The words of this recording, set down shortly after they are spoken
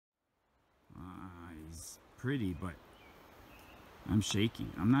pretty, but I'm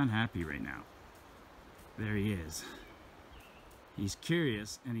shaking. I'm not happy right now. There he is. He's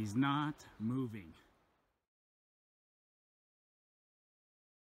curious and he's not moving.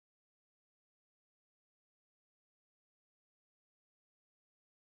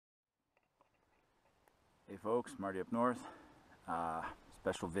 Hey folks, Martyupnorth.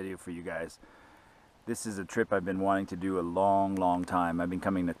 Special video for you guys. This is a trip I've been wanting to do a long time. I've been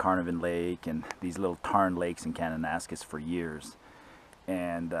coming to Carnarvon Lake and these little tarn lakes in Kananaskis for years.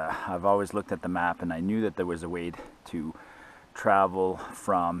 And I've always looked at the map and I knew that there was a way to travel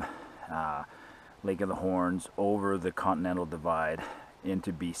from Lake of the Horns over the Continental Divide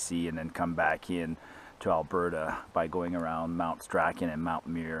into BC and then come back in to Alberta by going around Mount Strachan and Mount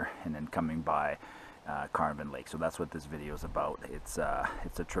Muir and then coming by Carnarvon Lake. So that's what this video is about. It's a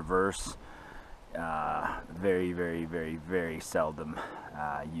traverse, very seldom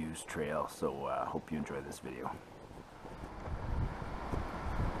used trail. So hope you enjoy this video.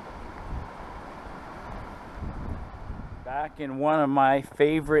 Back in one of my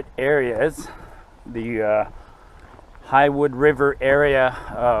favorite areas, the Highwood River area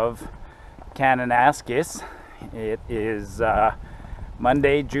of Kananaskis. It is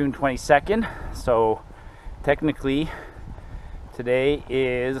Monday, June 22nd, so technically today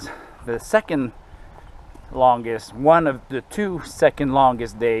is the second longest, one of the two second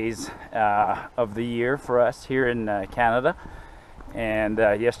longest days of the year for us here in Canada, and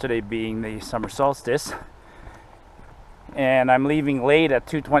yesterday being the summer solstice. And I'm leaving late at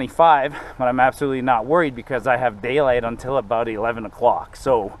 2:25, but I'm absolutely not worried because I have daylight until about 11 o'clock.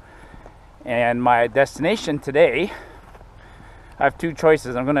 So, and my destination today, I have two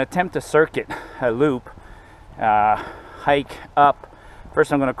choices. I'm going to attempt to circuit a loop, hike up.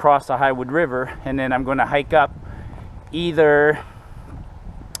 First I'm going to cross the Highwood River, and then I'm going to hike up either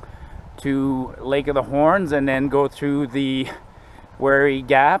to Lake of the Horns and then go through the Wary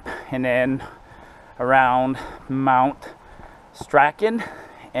Gap and then around Mount Strachan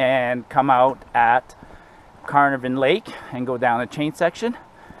and come out at Carnarvon Lake and go down a chain section,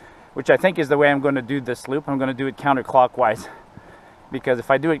 which I think is the way I'm going to do this loop. I'm going to do it counterclockwise, because if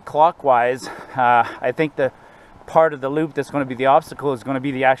I do it clockwise, I think the part of the loop that's going to be the obstacle is going to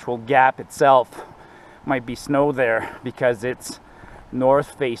be the actual gap itself. Might be snow there because it's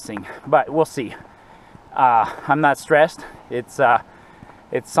north facing, but we'll see. I'm not stressed. It's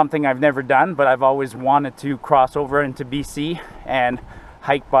something I've never done, but I've always wanted to cross over into BC and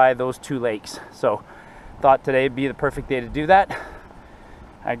hike by those two lakes. So thought today would be the perfect day to do that.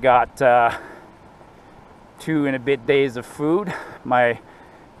 I got 2 and a bit days of food. My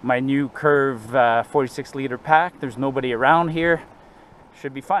new Curve 46 liter pack. There's nobody around here.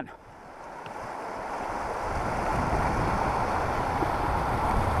 Should be fun.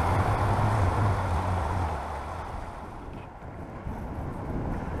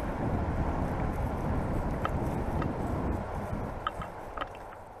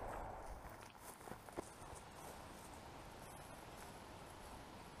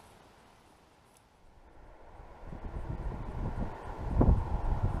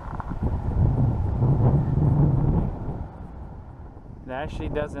 It actually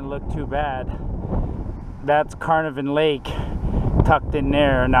doesn't look too bad. That's Carnarvon Lake tucked in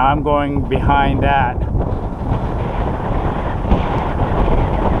there. Now I'm going behind that.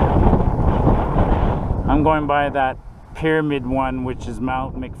 I'm going by that pyramid one, which is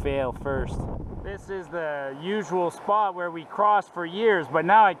Mount McPhail first. This is the usual spot where we crossed for years, but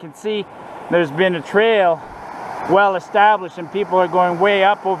now I can see there's been a trail well established and people are going way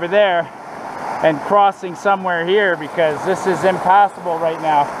up over there and crossing somewhere here because this is impassable right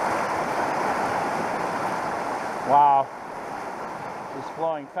now. Wow, it's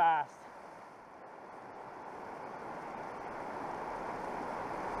flowing fast.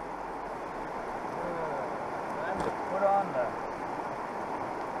 Time to put on the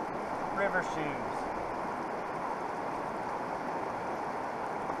river shoes.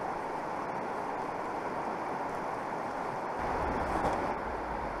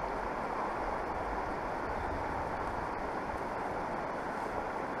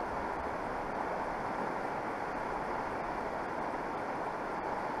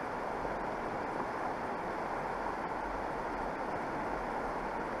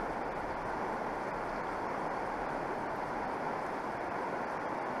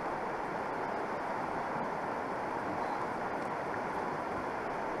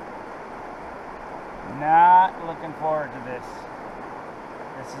 Not looking forward to this.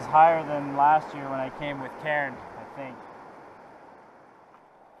 This is higher than last year when I came with Karen, I think.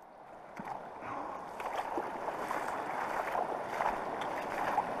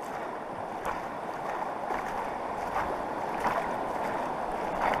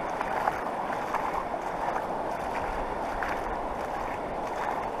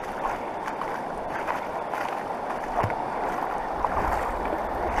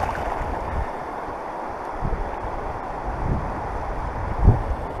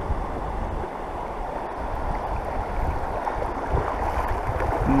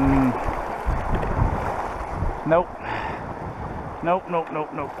 Nope, nope,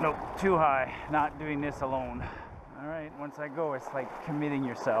 nope, nope, nope. Too high. Not doing this alone. Alright, once I go, it's like committing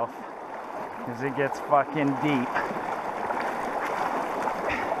yourself. Because it gets fucking deep.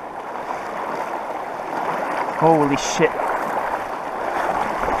 Holy shit.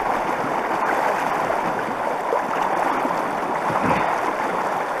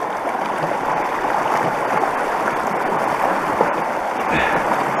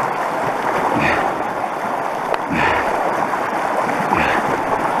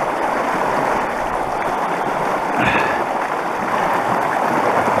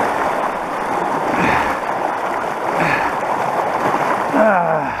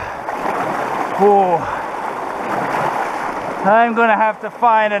 I'm gonna have to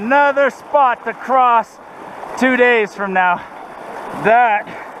find another spot to cross 2 days from now. That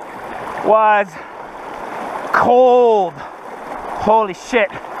was cold. Holy shit.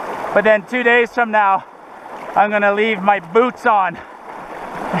 But then 2 days from now, I'm gonna leave my boots on.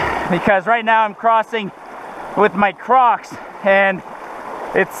 Because right now I'm crossing with my Crocs and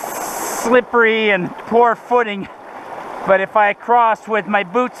it's slippery and poor footing. But if I cross with my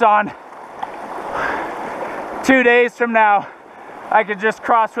boots on, 2 days from now, I could just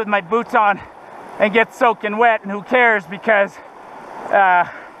cross with my boots on and get soaking wet, and who cares, because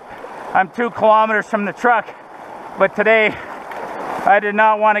I'm 2 kilometers from the truck. But today, I did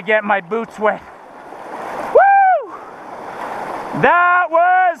not want to get my boots wet. Woo! That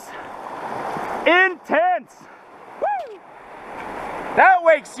was intense. Woo! That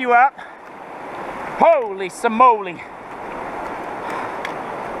wakes you up. Holy smoly.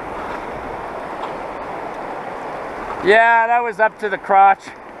 Yeah, that was up to the crotch.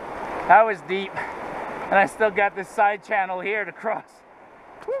 That was deep. And I still got this side channel here to cross.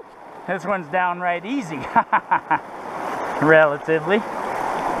 Woo. This one's downright easy. Relatively.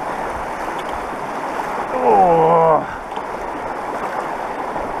 Oh.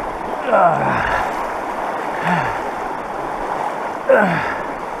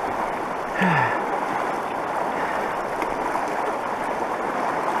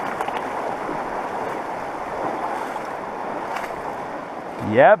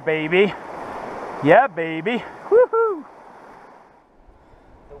 Yeah, baby. Yeah, baby. Woohoo!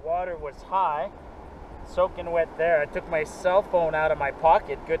 The water was high, soaking wet there. I took my cell phone out of my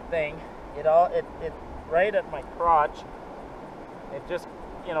pocket. Good thing. It right at my crotch. It just,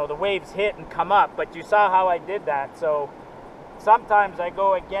 you know, the waves hit and come up. But you saw how I did that. So sometimes I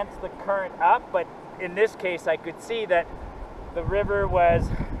go against the current up, but in this case, I could see that the river was,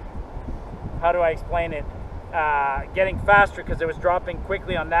 how do I explain it? Getting faster because it was dropping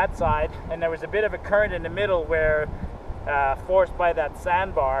quickly on that side, and there was a bit of a current in the middle where forced by that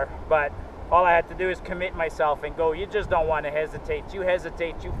sandbar, but all I had to do is commit myself and go. You just don't want to hesitate. You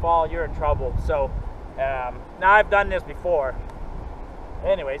hesitate, you fall, you're in trouble. So now I've done this before.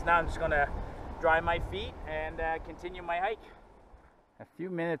 Anyways, now I'm just gonna dry my feet and continue my hike. A few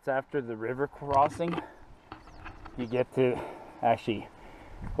minutes after the river crossing, you get to, actually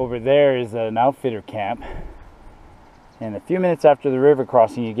over there is an outfitter camp. And a few minutes after the river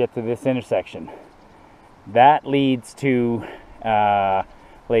crossing, you get to this intersection. That leads to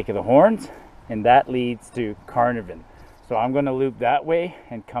Lake of the Horns, and that leads to Carnarvon. So I'm going to loop that way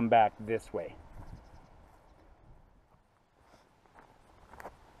and come back this way.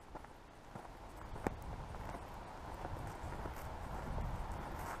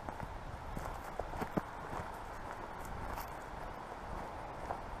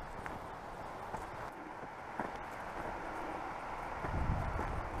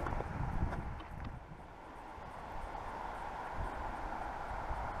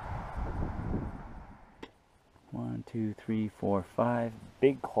 One, two, three, four, 5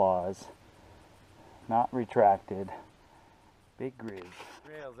 big claws, not retracted, big grizz. The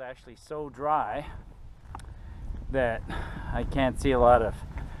trail's actually so dry that I can't see a lot of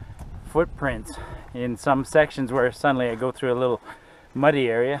footprints in some sections where suddenly I go through a little muddy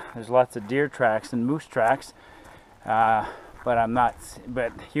area. There's lots of deer tracks and moose tracks, but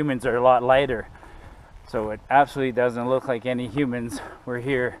humans are a lot lighter, so it absolutely doesn't look like any humans were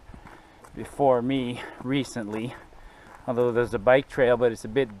here before me recently, although there's a bike trail, but it's a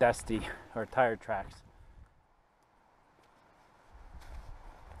bit dusty, or tire tracks.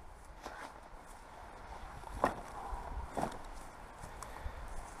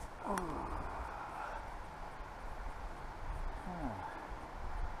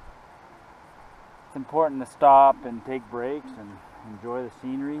 It's important to stop and take breaks and enjoy the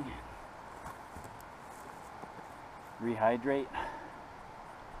scenery, rehydrate.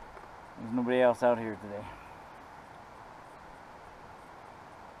 There's nobody else out here today.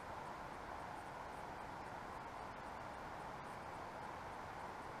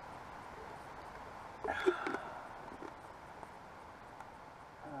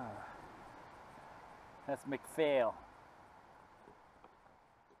 That's McPhail.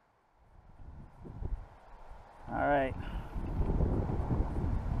 All right.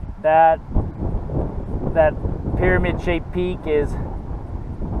 That pyramid-shaped peak is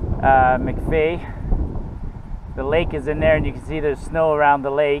McPhail. The lake is in there, and you can see there's snow around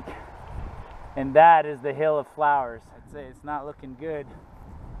the lake. And that is the Hill of Flowers. I'd say it's not looking good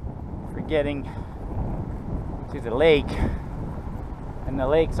for getting to the lake. And the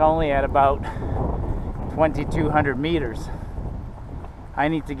lake's only at about 2,200 meters. I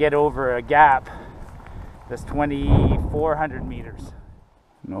need to get over a gap that's 2,400 meters.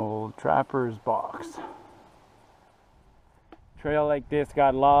 An old trapper's box. Trail like this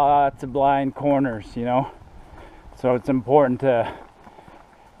got lots of blind corners, you know, so it's important to,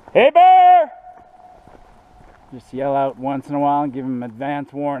 hey bear, just yell out once in a while and give them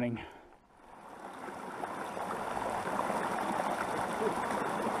advance warning.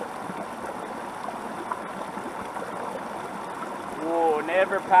 Whoa,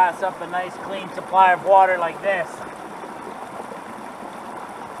 never pass up a nice clean supply of water like this.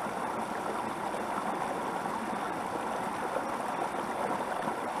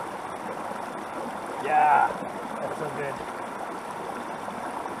 Yeah, that's so good.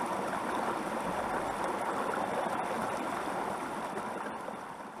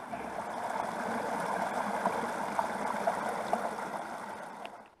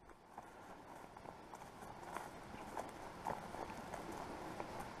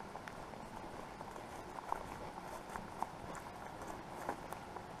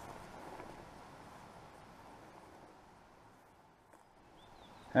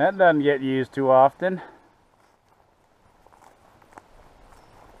 That doesn't get used too often.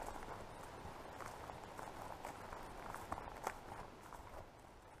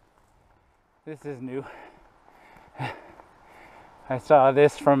 This is new. I saw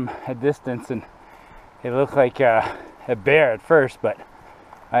this from a distance and it looked like a bear at first, but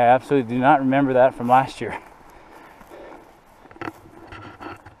I absolutely do not remember that from last year.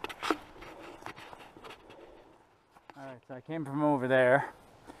 Alright, so I came from over there.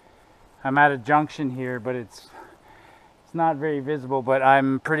 I'm at a junction here, but it's not very visible, but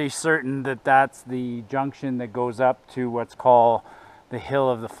I'm pretty certain that that's the junction that goes up to what's called the Hill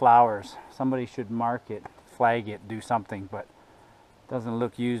of the Flowers. Somebody should mark it, flag it, do something, but it doesn't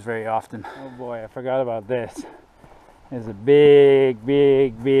look used very often. Oh boy, I forgot about this. There's a big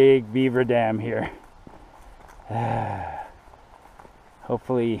beaver dam here.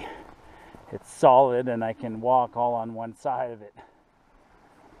 Hopefully it's solid and I can walk all on one side of it.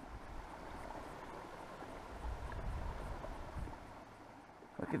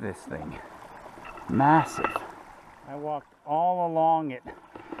 Look at this thing, massive. I walked all along it.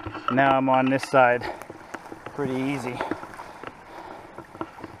 Now I'm on this side, pretty easy.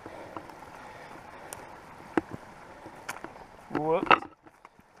 Whoops.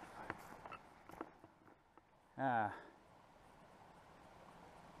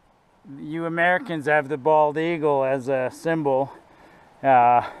 You Americans have the bald eagle as a symbol,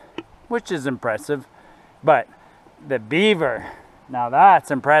 which is impressive, but the beaver, now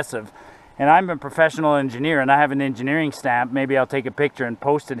that's impressive. And I'm a professional engineer and I have an engineering stamp. Maybe I'll take a picture and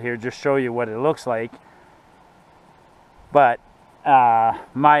post it here, just show you what it looks like. But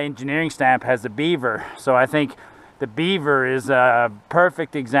my engineering stamp has a beaver. So I think the beaver is a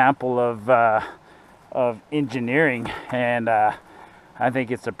perfect example of engineering. And I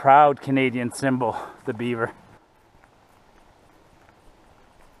think it's a proud Canadian symbol, the beaver.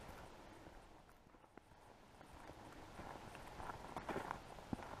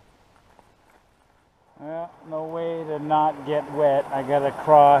 Well, no way to not get wet. I gotta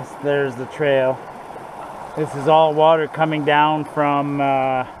cross. There's the trail. This is all water coming down from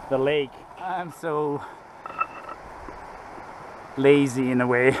the lake. I'm so lazy in a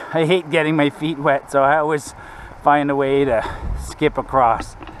way. I hate getting my feet wet, so I always find a way to skip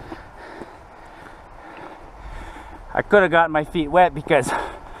across. I could have gotten my feet wet because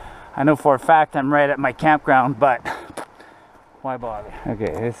I know for a fact I'm right at my campground, but why bother?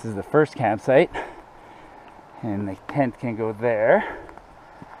 Okay, this is the first campsite. And the tent can go there.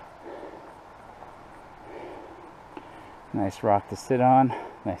 Nice rock to sit on,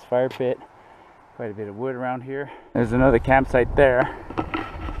 nice fire pit, quite a bit of wood around here. There's another campsite there,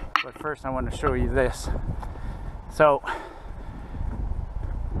 but first I want to show you this. So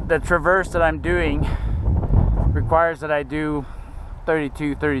the traverse that I'm doing requires that I do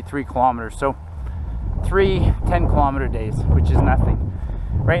 33 kilometers, so 3 10-kilometer days, which is nothing.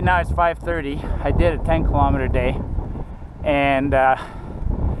 Right now it's 5:30. I did a 10-kilometer day, and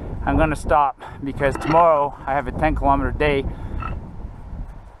I'm gonna stop because tomorrow I have a 10-kilometer day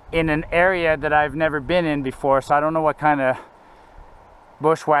in an area that I've never been in before, so I don't know what kind of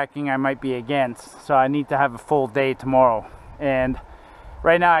bushwhacking I might be against. So I need to have a full day tomorrow, and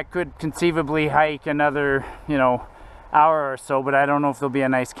right now I could conceivably hike another, you know, hour or so, but I don't know if there'll be a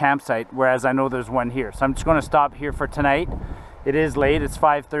nice campsite, whereas I know there's one here. So I'm just going to stop here for tonight. It is late, it's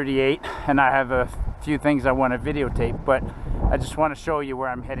 5:38, and I have a few things I want to videotape, but I just want to show you where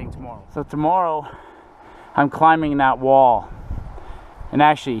I'm heading tomorrow. So tomorrow I'm climbing that wall, and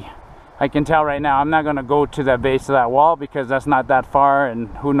actually I can tell right now I'm not going to go to the base of that wall because that's not that far, and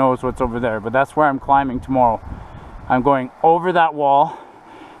who knows what's over there, but that's where I'm climbing tomorrow. I'm going over that wall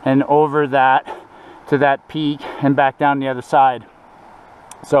and over that to that peak and back down the other side.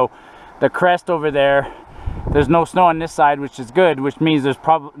 So the crest over there, there's no snow on this side, which is good, which means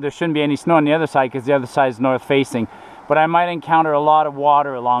there shouldn't be any snow on the other side because the other side is north facing. But I might encounter a lot of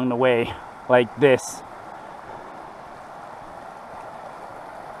water along the way, like this.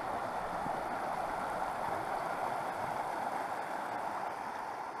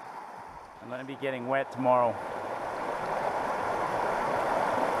 I'm going to be getting wet tomorrow.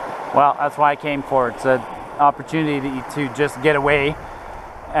 Well, that's why I came for it. It's an opportunity to just get away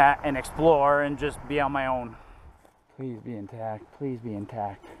and explore and just be on my own. Please be intact. Please be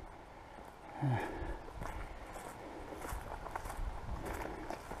intact.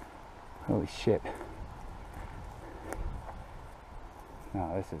 Holy shit.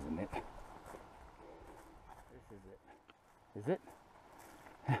 No, this isn't it. This is it.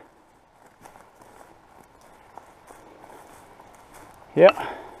 Is it? Yep.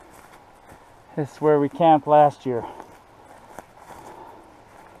 This is where we camped last year.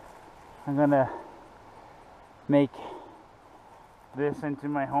 I'm gonna make this into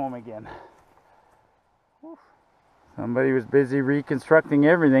my home again. Whew. Somebody was busy reconstructing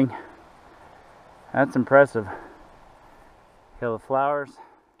everything. That's impressive. Hill of Flowers.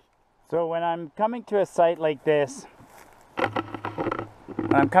 So when I'm coming to a site like this,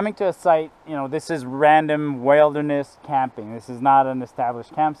 you know, this is random wilderness camping. This is not an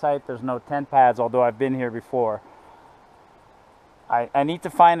established campsite. There's no tent pads, although I've been here before. I need to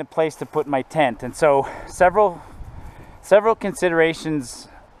find a place to put my tent, and so several considerations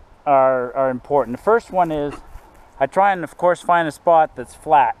are important. The first one is I try and of course find a spot that's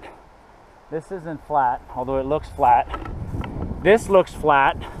flat. This isn't flat, although it looks flat. This looks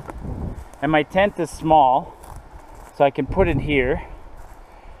flat, and my tent is small, so I can put it here.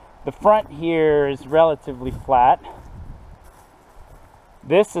 The front here is relatively flat.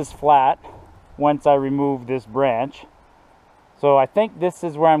 This is flat once I remove this branch. So I think this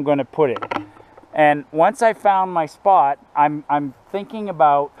is where I'm going to put it. And once I found my spot, I'm thinking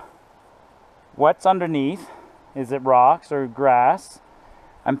about what's underneath. Is it rocks or grass?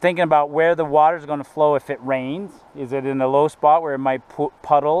 I'm thinking about where the water is going to flow if it rains. Is it in a low spot where it might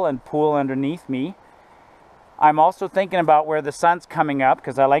puddle and pool underneath me? I'm also thinking about where the sun's coming up,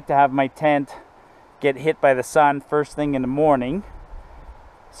 because I like to have my tent get hit by the sun first thing in the morning.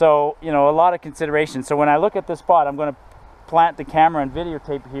 So, you know, a lot of considerations. So when I look at this spot, I'm going to plant the camera and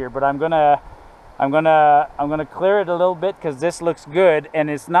videotape here, but I'm gonna clear it a little bit because this looks good, and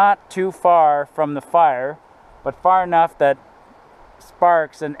it's not too far from the fire, but far enough that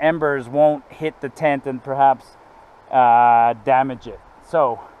sparks and embers won't hit the tent and perhaps damage it.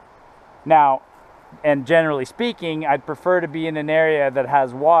 So now, and generally speaking, I'd prefer to be in an area that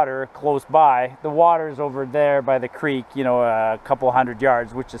has water close by. The water's over there by the creek, you know, a couple 100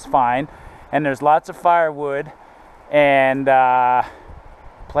 yards, which is fine, and there's lots of firewood and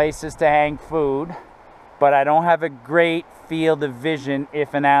places to hang food, but I don't have a great field of vision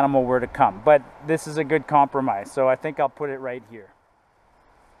if an animal were to come. But this is a good compromise, so I think I'll put it right here.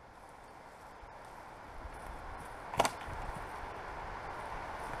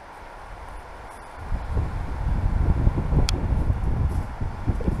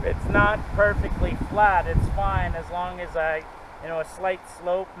 If it's not perfectly flat, it's fine as long as you know, a slight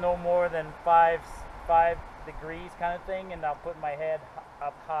slope, no more than 5 degrees kind of thing, and I'll put my head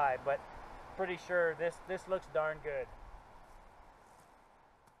up high. But pretty sure this looks darn good.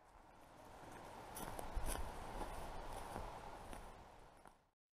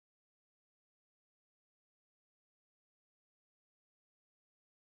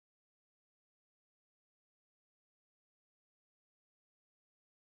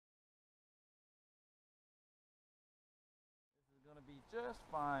 This is going to be just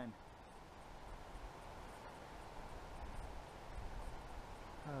fine.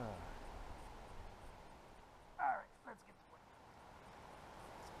 Alright, let's get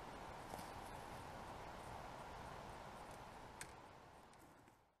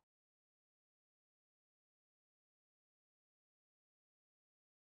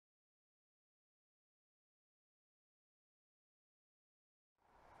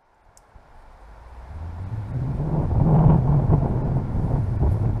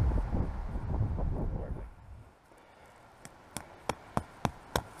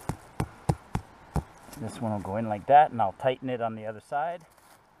This one will go in like that, and I'll tighten it on the other side.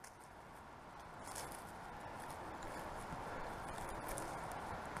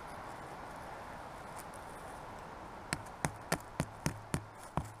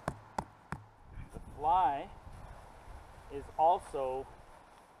 The fly is also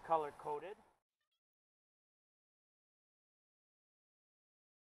color coded.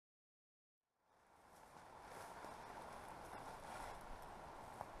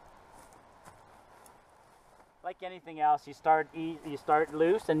 Like anything else, you start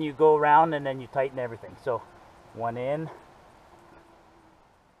loose and you go around and then you tighten everything. So one in.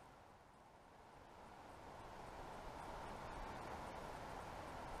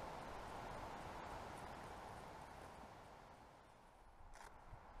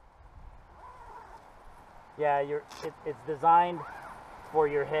 Yeah, it's designed for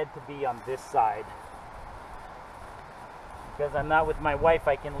your head to be on this side. Because I'm not with my wife,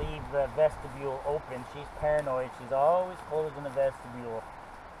 I can leave the vestibule open. She's paranoid. She's always closing the vestibule.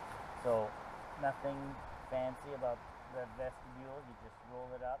 So nothing fancy about the vestibule. You just roll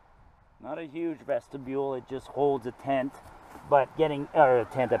it up. Not a huge vestibule. It just holds a tent, but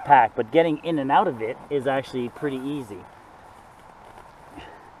a pack. But getting in and out of it is actually pretty easy.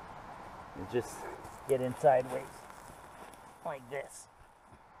 You just get in sideways like this.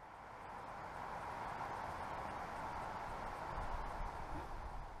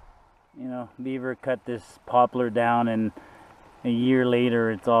 You know, beaver cut this poplar down, and a year later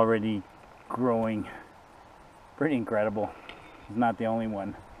it's already growing. Pretty incredible. He's not the only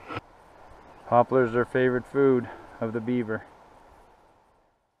one. Poplar's their favorite food of the beaver.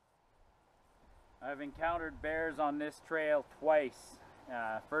 I've encountered bears on this trail twice.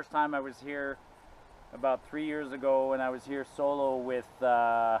 First time I was here about 3 years ago, and I was here solo with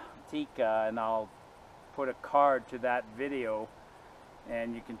Tika, and I'll put a card to that video.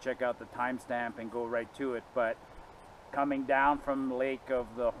 And you can check out the timestamp and go right to it. But coming down from Lake of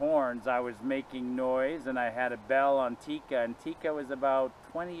the Horns, I was making noise and I had a bell on Tika, and Tika was about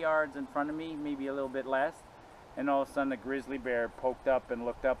 20 yards in front of me, maybe a little bit less, and all of a sudden a grizzly bear poked up and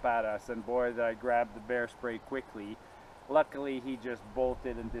looked up at us, and boy, did I grab the bear spray quickly. Luckily he just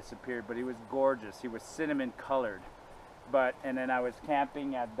bolted and disappeared, but he was gorgeous. He was cinnamon colored. And then I was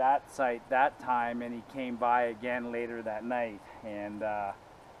camping at that site that time, and he came by again later that night, and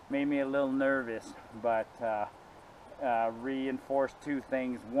made me a little nervous, but reinforced two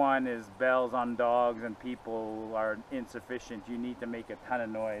things. One is bells on dogs and people are insufficient. You need to make a ton of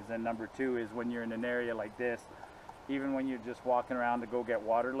noise. And number two is when you're in an area like this, even when you're just walking around to go get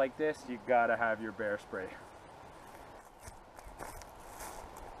water like this, you gotta have your bear spray.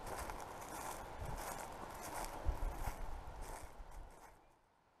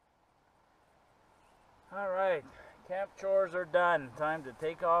 Alright, camp chores are done. Time to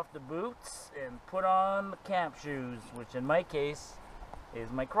take off the boots and put on the camp shoes, which in my case is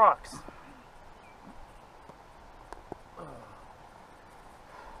my Crocs.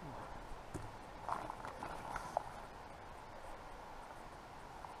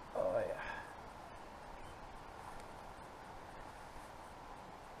 Oh yeah.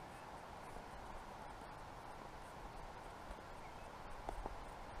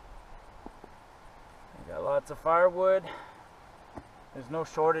 Got lots of firewood. There's no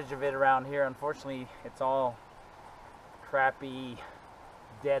shortage of it around here. Unfortunately, it's all crappy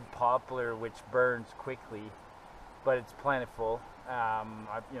dead poplar, which burns quickly, but it's plentiful.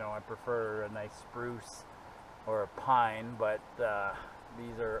 I prefer a nice spruce or a pine, but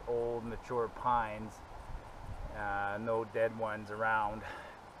these are old, mature pines. No dead ones around.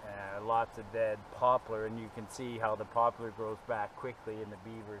 Lots of dead poplar, and you can see how the poplar grows back quickly, and the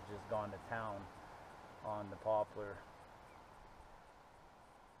beaver's just gone to town on the poplar.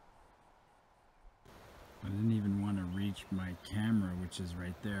 I didn't even want to reach my camera, which is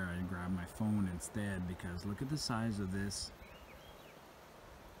right there. I grabbed my phone instead because look at the size of this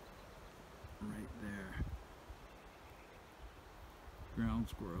right there. Ground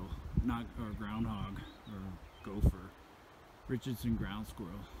squirrel, or groundhog, or gopher. Richardson ground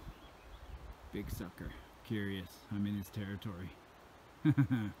squirrel. Big sucker. Curious. I'm in his territory.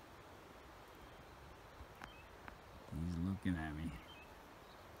 He's looking at me.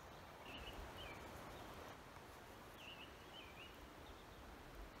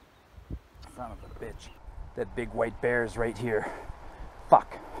 Son of a bitch. That big white bear is right here.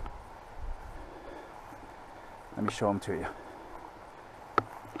 Fuck. Let me show him to you.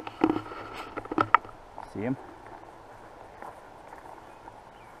 See him?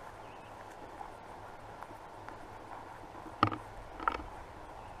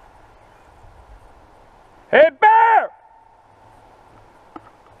 Hey, bear!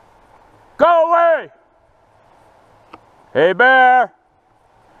 Go away! Hey bear,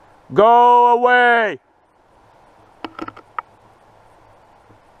 go away.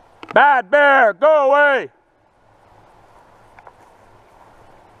 Bad bear, go away.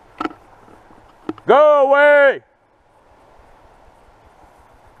 Go away.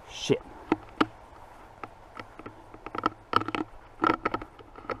 Shit.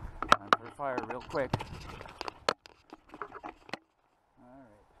 Time for a fire real quick.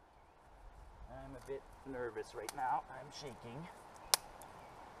 Alright. I'm a bit nervous right now. I'm shaking.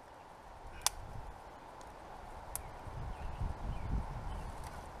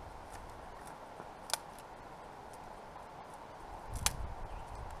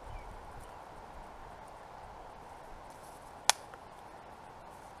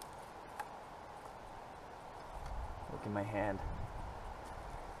 Look in my hand.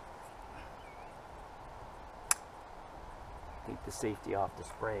 Take the safety off the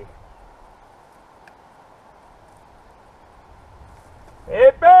spray.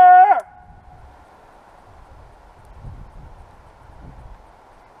 Hey bear!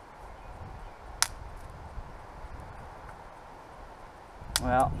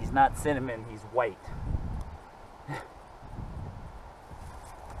 Well, he's not cinnamon, he's white.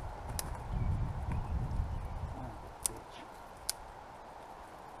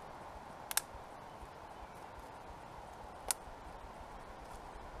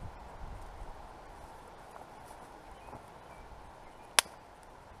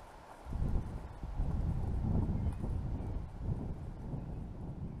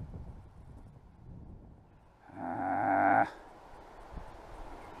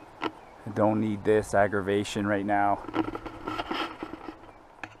 I don't need this aggravation right now.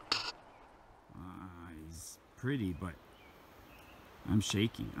 He's pretty, but I'm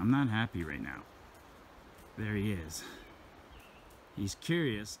shaking. I'm not happy right now. There he is. He's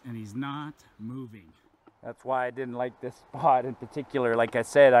curious and he's not moving. That's why I didn't like this spot in particular. Like I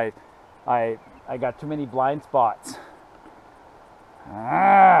said, I got too many blind spots.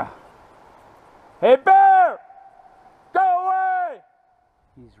 Ah! Hey bear! Go away!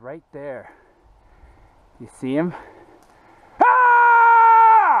 He's right there. You see him?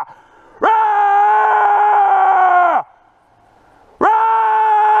 Ah! Rah!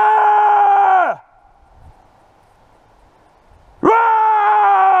 Rah!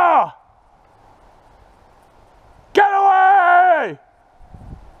 Rah! Get away!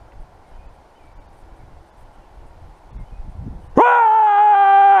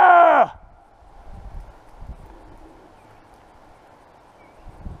 Rah!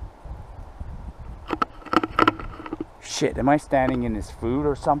 Shit, am I standing in his food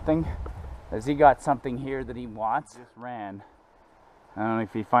or something? Has he got something here that he wants? Just ran. I don't know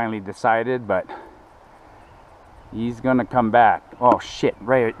if he finally decided, but he's gonna come back. Oh shit,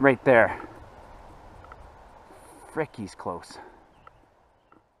 right there. Frick, he's close.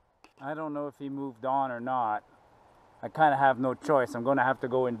 I don't know if he moved on or not. I kind of have no choice. I'm gonna have to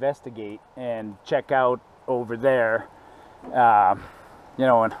go investigate and check out over there. You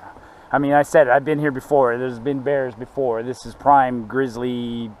know, and I mean, I said I've been here before. There's been bears before. This is prime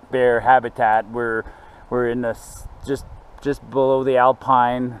grizzly bear habitat. We're in this just below the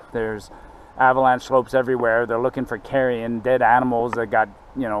Alpine. There's avalanche slopes everywhere. They're looking for carrion dead animals that got,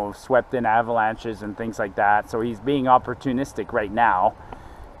 you know, swept in avalanches and things like that. So he's being opportunistic right now.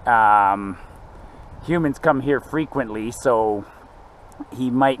 Humans come here frequently, so he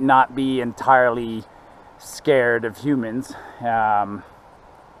might not be entirely scared of humans.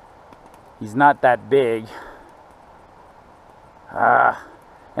 He's not that big.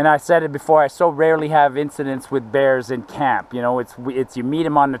 And I said it before, I so rarely have incidents with bears in camp. You know, it's you meet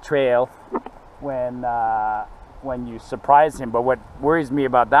him on the trail when you surprise him. But what worries me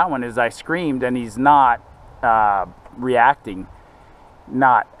about that one is I screamed and he's not reacting.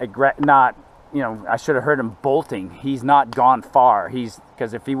 Not, you know, I should have heard him bolting. He's not gone far.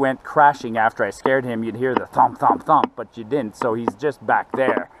 Because if he went crashing after I scared him, you'd hear the thump, thump, thump, but you didn't. So he's just back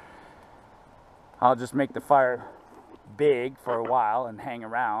there. I'll just make the fire big for a while and hang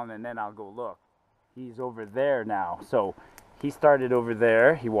around, and then I'll go look. He's over there now. So he started over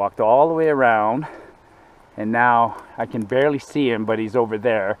there. He walked all the way around, and now I can barely see him, but he's over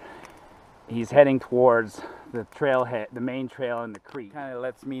there. He's heading towards the trailhead, the main trail in the creek. Kind of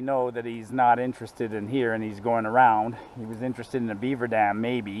lets me know that he's not interested in here and he's going around. He was interested in a beaver dam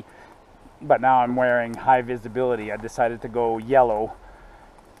maybe, but now I'm wearing high visibility. I decided to go yellow.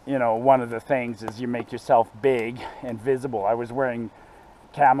 You know, one of the things is you make yourself big and visible. I was wearing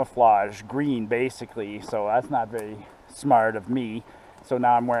camouflage green basically, so that's not very smart of me. So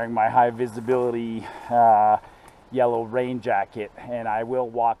now I'm wearing my high visibility yellow rain jacket, and I will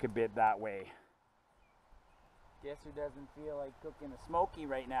walk a bit that way. Guess who doesn't feel like cooking a smoky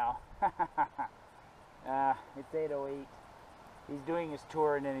right now? It's 8:08. He's doing his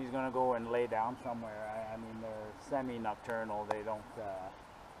tour and then he's going to go and lay down somewhere. I mean, they're semi-nocturnal. They don't,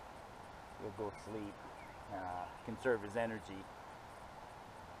 he'll go sleep, conserve his energy.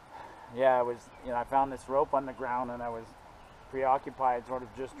 Yeah, I found this rope on the ground and I was preoccupied sort of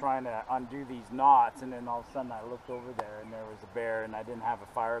just trying to undo these knots, and then all of a sudden I looked over there and there was a bear and I didn't have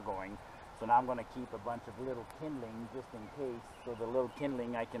a fire going. So now I'm going to keep a bunch of little kindling just in case. So the little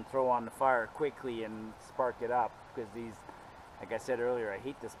kindling I can throw on the fire quickly and spark it up, because these, like I said earlier, I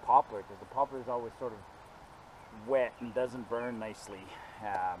hate this poplar because the poplar is always sort of wet and doesn't burn nicely.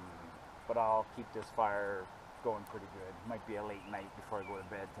 But I'll keep this fire going pretty good. Might be a late night before I go to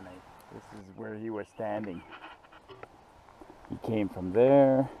bed tonight. This is where he was standing. He came from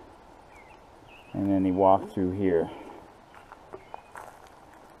there and then he walked through here.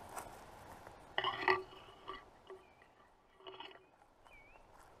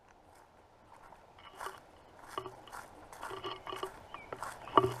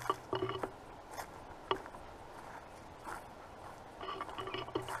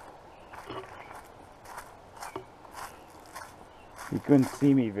 He couldn't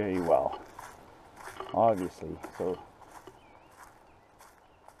see me very well, obviously, so.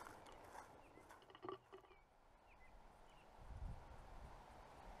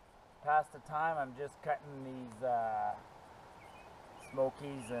 Past the time, I'm just cutting these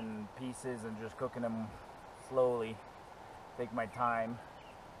smokies and pieces and just cooking them slowly. Take my time.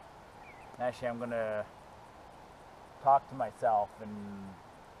 Actually, I'm gonna talk to myself and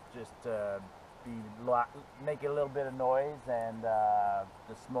just make a little bit of noise and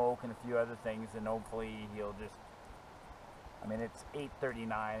the smoke and a few other things, and hopefully he'll just, I mean, it's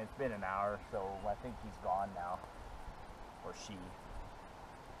 8:39, it's been an hour, so I think he's gone now, or she.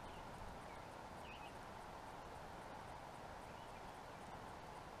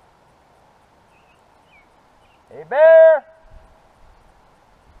 Hey bear!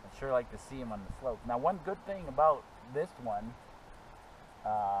 I'd sure like to see him on the slope. Now, one good thing about this one,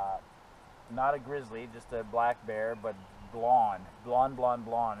 not a grizzly, just a black bear, but blonde.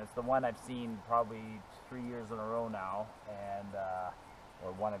 It's the one I've seen probably 3 years in a row now, and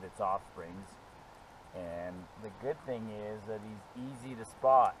or one of its offsprings. And the good thing is that he's easy to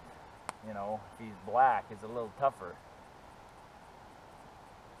spot. You know, if he's black, it's a little tougher.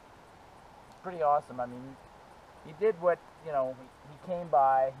 It's pretty awesome. I mean, he did what, you know, he came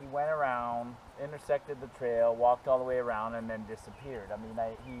by, he went around, intersected the trail, walked all the way around, and then disappeared. I mean,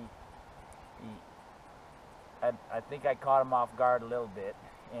 I think I caught him off guard a little bit,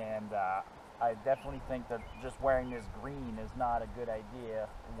 and I definitely think that just wearing this green is not a good idea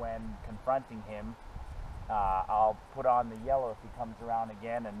when confronting him. I'll put on the yellow if he comes around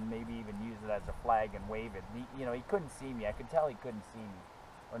again, and maybe even use it as a flag and wave it. He couldn't see me. I could tell he couldn't see me,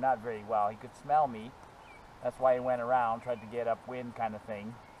 or not very well. He could smell me. That's why he went around, tried to get upwind kind of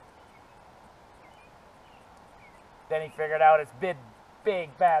thing. Then he figured out it's big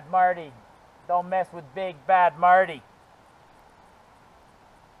bad Marty. Don't mess with big bad Marty.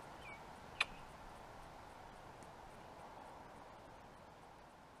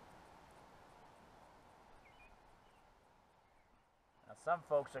 Now some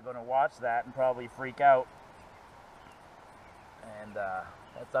folks are going to watch that and probably freak out. And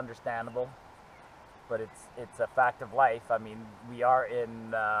that's understandable. But it's a fact of life. I mean, we're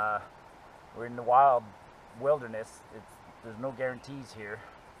in the wild wilderness. There's no guarantees here,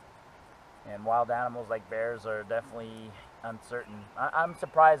 and wild animals like bears are definitely uncertain. I'm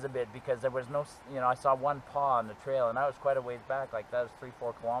surprised a bit because there was no, I saw one paw on the trail, and I was quite a ways back, like that was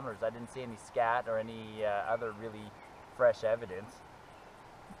 3-4 kilometers. I didn't see any scat or any other really fresh evidence.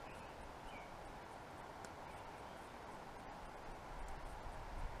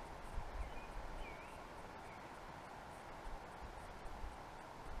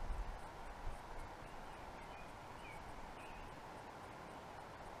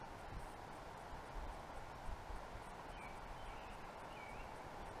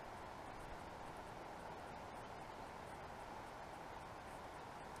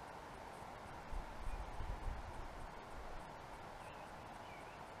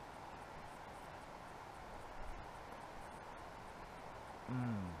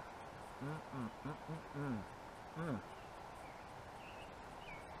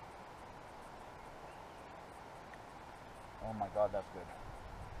 Oh my God, that's good.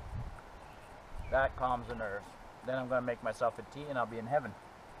 That calms the nerves. Then I'm gonna make myself a tea and I'll be in heaven.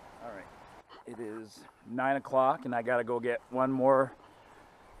 All right, it is 9 o'clock and I gotta go get one more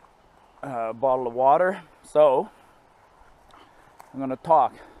bottle of water. So I'm gonna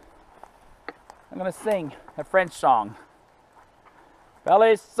talk. I'm gonna sing a French song. Par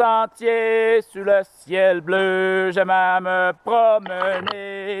les sentiers sous le ciel bleu, j'aime à me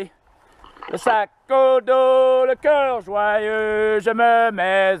promener. Le sac au dos, le cœur joyeux, je me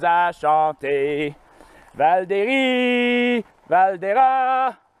mets à chanter. Valdéry,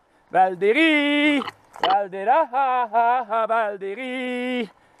 Valdera, Valdéry, Valdera, Valdéry,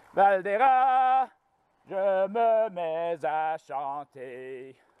 Valdera, je me mets à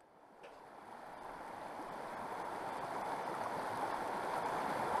chanter.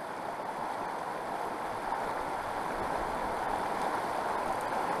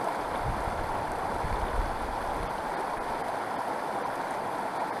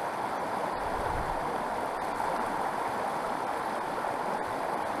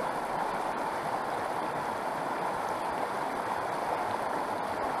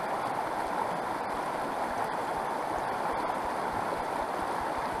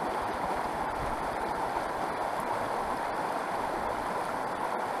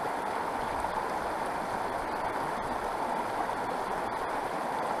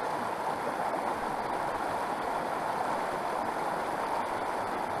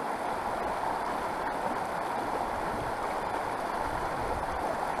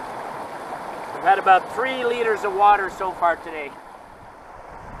 We've had about 3 liters of water so far today.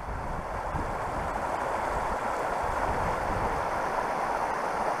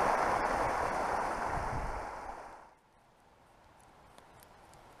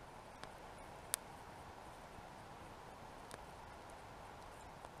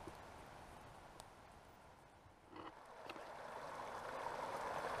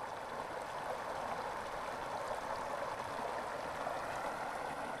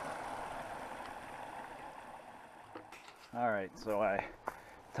 Alright, so I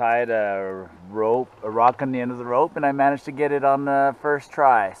tied a rock on the end of the rope, and I managed to get it on the first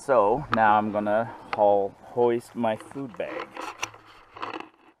try. So now I'm gonna hoist my food bag.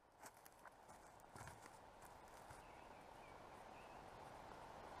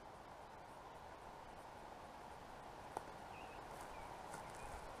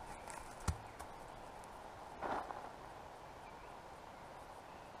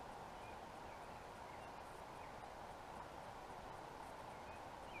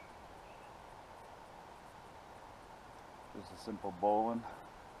 Just a simple bowline,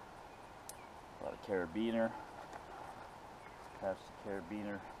 a lot of carabiner, attach the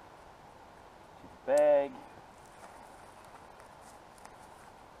carabiner to the bag,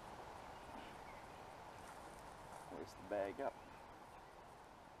 hoist the bag up.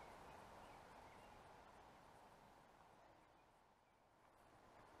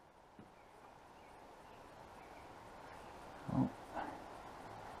 Oh.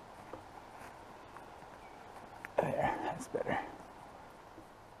 There, that's better.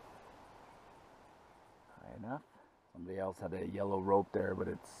 High enough. Somebody else had a yellow rope there, but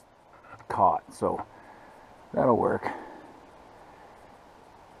it's caught, so that'll work.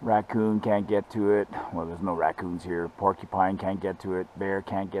 Raccoon can't get to it. Well, there's no raccoons here. Porcupine can't get to it. Bear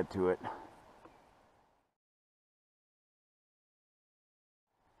can't get to it.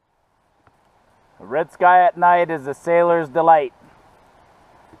 A red sky at night is a sailor's delight.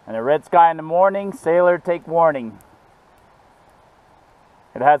 And a red sky in the morning, sailor take warning.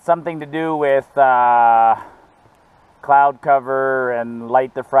 It has something to do with cloud cover and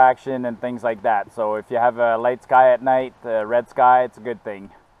light diffraction and things like that. So if you have a light sky at night, red sky, it's a good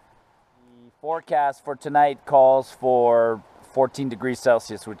thing. The forecast for tonight calls for 14 degrees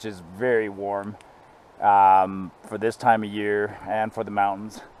Celsius, which is very warm for this time of year and for the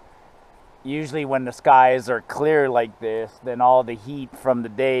mountains. Usually when the skies are clear like this, then all the heat from the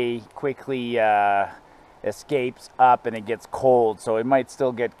day quickly escapes up and it gets cold. So it might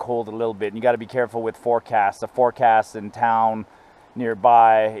still get cold a little bit. And you got to be careful with forecasts. The forecast in town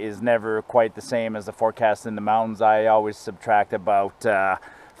nearby is never quite the same as the forecast in the mountains. I always subtract about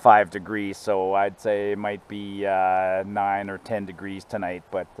 5 degrees. So I'd say it might be 9 or 10 degrees tonight.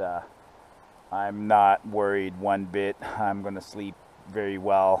 But I'm not worried one bit. I'm going to sleep very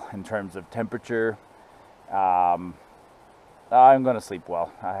well in terms of temperature. I'm going to sleep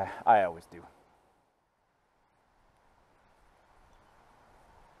well. I always do.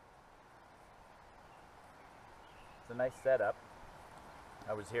 It's a nice setup.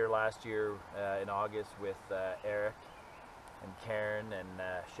 I was here last year in August with Eric and Karen and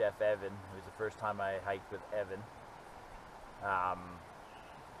Chef Evan. It was the first time I hiked with Evan.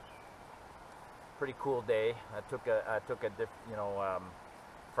 Pretty cool day. I took a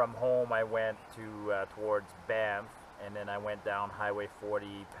from home I went to towards Banff, and then I went down Highway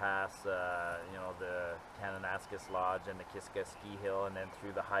 40 past, you know, the Kananaskis Lodge and the Kiska Ski Hill, and then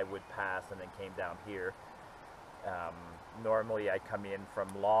through the Highwood Pass, and then came down here. Normally I come in from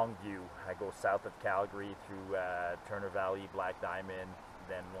Longview. I go south of Calgary through Turner Valley, Black Diamond,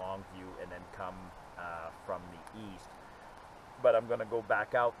 then Longview, and then come from the east. But I'm going to go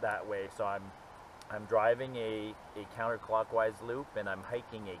back out that way, so I'm driving a counterclockwise loop, and I'm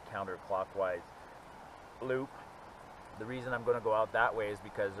hiking a counterclockwise loop. The reason I'm going to go out that way is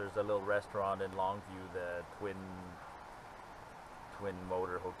because there's a little restaurant in Longview, the Twin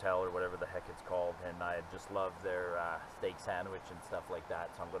Motor Hotel or whatever the heck it's called, and I just love their steak sandwich and stuff like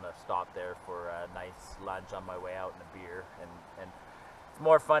that. So I'm going to stop there for a nice lunch on my way out and a beer. And it's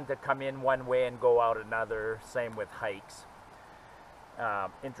more fun to come in one way and go out another. Same with hikes.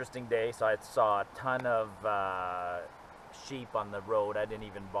 Interesting day. So I saw a ton of sheep on the road. I didn't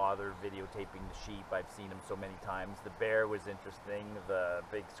even bother videotaping the sheep. I've seen them so many times. The bear was interesting. The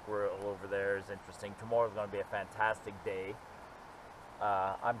big squirrel over there is interesting. Tomorrow's going to be a fantastic day.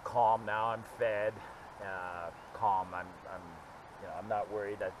 I'm calm now. I'm fed. Calm. I'm not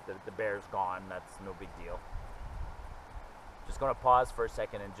worried that the bear's gone. That's no big deal. Just going to pause for a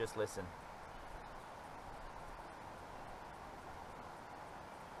second and just listen.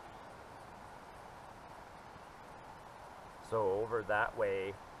 So over that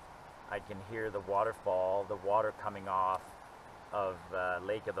way, I can hear the waterfall, the water coming off of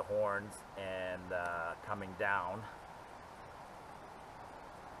Lake of the Horns and coming down.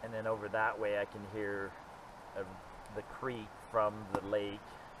 And then over that way I can hear the creek from the lake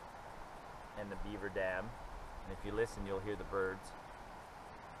and the beaver dam. And if you listen, you'll hear the birds.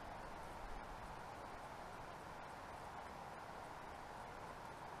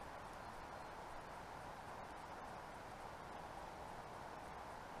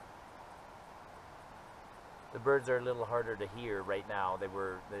 The birds are a little harder to hear right now.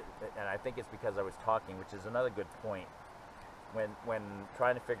 And I think it's because I was talking, which is another good point. When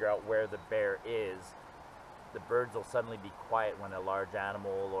trying to figure out where the bear is, the birds will suddenly be quiet when a large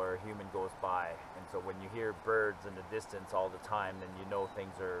animal or a human goes by. And so when you hear birds in the distance all the time, then you know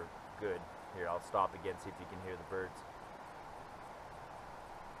things are good. Here, I'll stop again, see if you can hear the birds.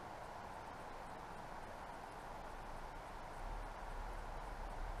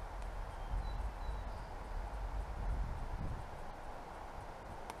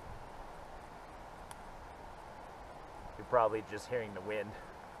 Probably just hearing the wind.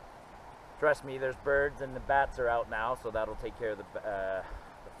 Trust me, there's birds and the bats are out now, so that'll take care of the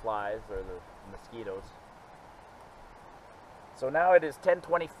flies or the mosquitoes. So now it is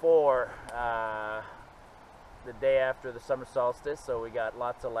 10:24, the day after the summer solstice, so we got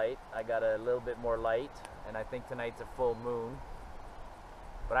lots of light. I got a little bit more light, and I think tonight's a full moon.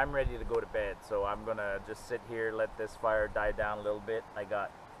 But I'm ready to go to bed, so I'm gonna just sit here, let this fire die down a little bit. I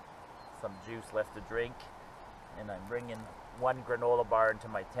got some juice left to drink, and I'm bringing one granola bar into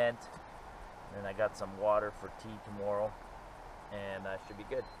my tent, and I got some water for tea tomorrow, and I should be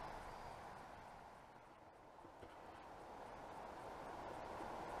good.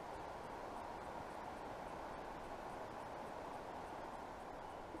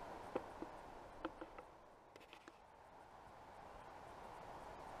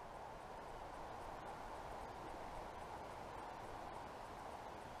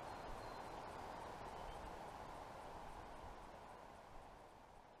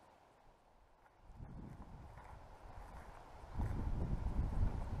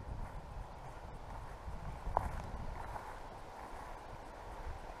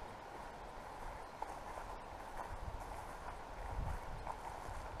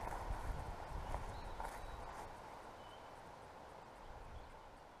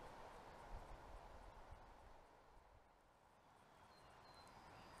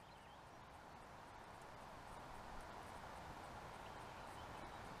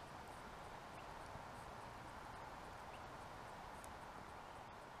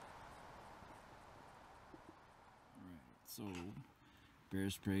 So, bear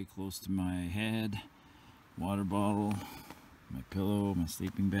spray close to my head, water bottle, my pillow, my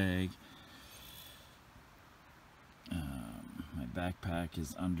sleeping bag. My backpack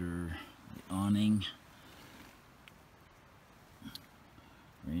is under the awning.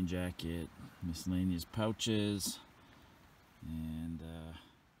 Rain jacket, miscellaneous pouches, and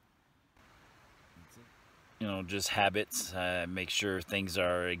that's it. You know, just habits. Make sure things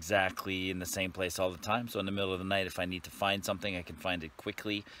are exactly in the same place all the time. So in the middle of the night, if I need to find something, I can find it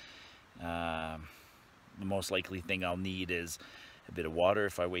quickly. The most likely thing I'll need is a bit of water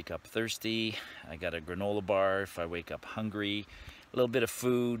if I wake up thirsty. I got a granola bar if I wake up hungry. A little bit of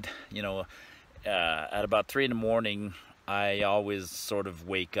food, you know. at about 3 in the morning, I always sort of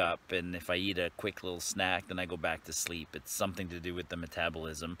wake up, and if I eat a quick little snack, then I go back to sleep. It's something to do with the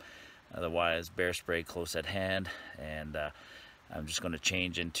metabolism. Otherwise, bear spray close at hand, and I'm just going to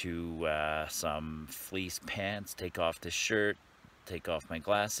change into some fleece pants, take off this shirt, take off my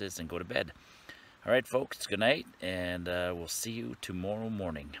glasses, and go to bed. All right, folks, good night, and we'll see you tomorrow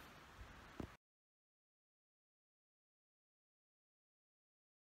morning.